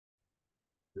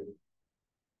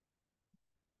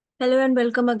Hello and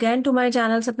welcome again to my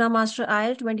channel सपना master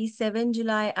oil 27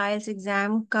 जुलाई आइल्स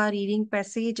exam का reading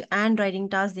passage and writing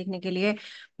task देखने के लिए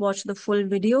watch the full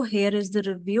video. Here is the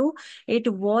review. It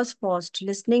was fast,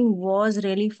 listening was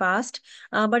really fast,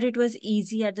 but it was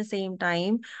easy at the same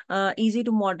time, easy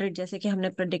to moderate जैसे कि हमने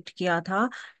predict किया था.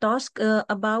 Task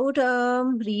about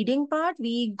reading part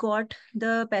we got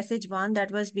the passage 1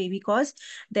 that was baby cause.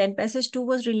 Then passage 2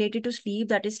 was related to sleep,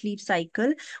 that is sleep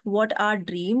cycle. What are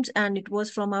dreams? And it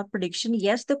was from our prediction.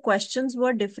 Yes, the questions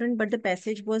were different, but the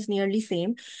passage was nearly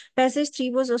same. Passage 3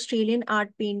 was Australian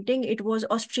art painting. It was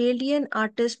Australian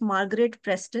artist Margaret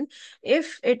Preston.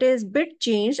 If it is bit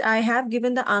changed, I have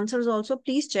given the answers also.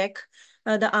 Please check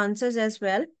the answers as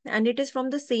well, and it is from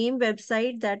the same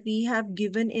website that we have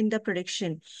given in the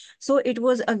prediction. So it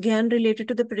was again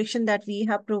related to the prediction that we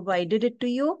have provided it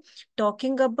to you.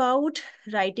 Talking about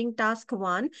writing task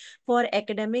 1 for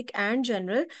academic and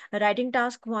general. Writing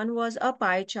task 1 was a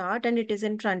pie chart and it is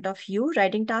in front of you.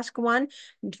 Writing task 1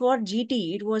 for GT,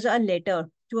 it was a letter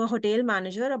to a hotel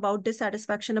manager about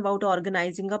dissatisfaction about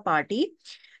organizing a party.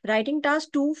 Writing task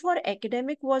 2 for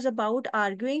academic was about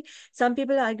arguing. Some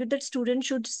people argued that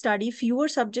students should study fewer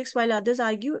subjects while others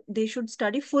argue they should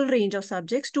study full range of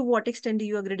subjects. To what extent do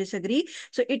you agree, disagree?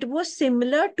 So it was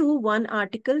similar to one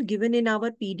article given in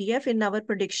our PDF in our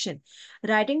prediction.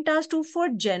 Writing task 2 for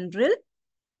general.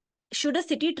 Should a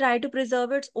city try to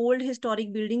preserve its old historic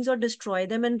buildings or destroy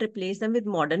them and replace them with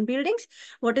modern buildings?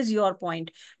 What is your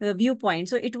viewpoint?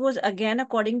 So it was again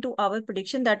according to our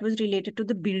prediction that was related to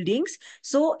the buildings.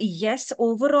 So yes,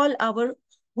 overall our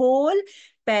whole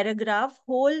paragraph,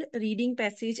 whole reading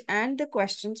passage and the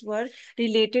questions were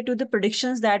related to the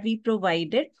predictions that we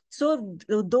provided. So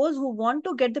those who want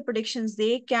to get the predictions,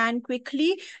 they can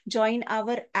quickly join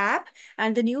our app,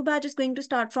 and the new batch is going to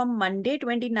start from Monday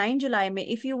 29 July.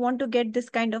 If you want to get this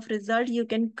kind of result, you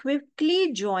can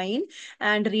quickly join.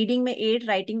 And reading में 8,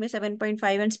 writing में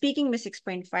 7.5 and speaking में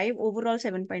 6.5, overall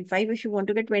 7.5. if you want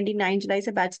to get 29 July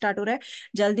से batch start हो रहा है,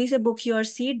 जल्दी से book your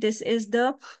seat. This is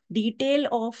the detail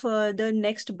of the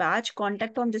next batch.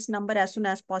 Contact on this number as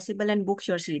soon as possible and book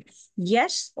your seat.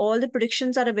 Yes, all the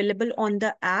predictions are available on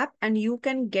the app and you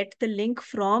can get the link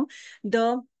from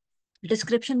the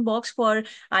description box for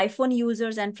iPhone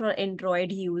users and for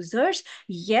Android users.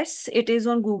 Yes, it is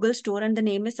on Google Store and the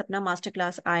name is Sapna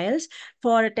Masterclass IELTS.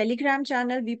 For Telegram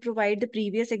channel, we provide the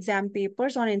previous exam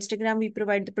papers. On Instagram, we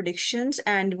provide the predictions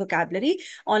and vocabulary.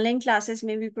 Online classes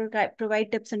में we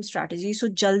provide tips and strategies. So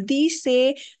jaldi se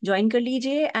join कर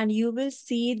लीजिए and you will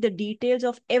see the details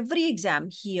of every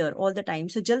exam here all the time.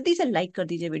 So jaldi se like कर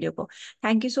दीजिए video को.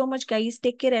 Thank you so much guys.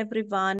 Take care everyone.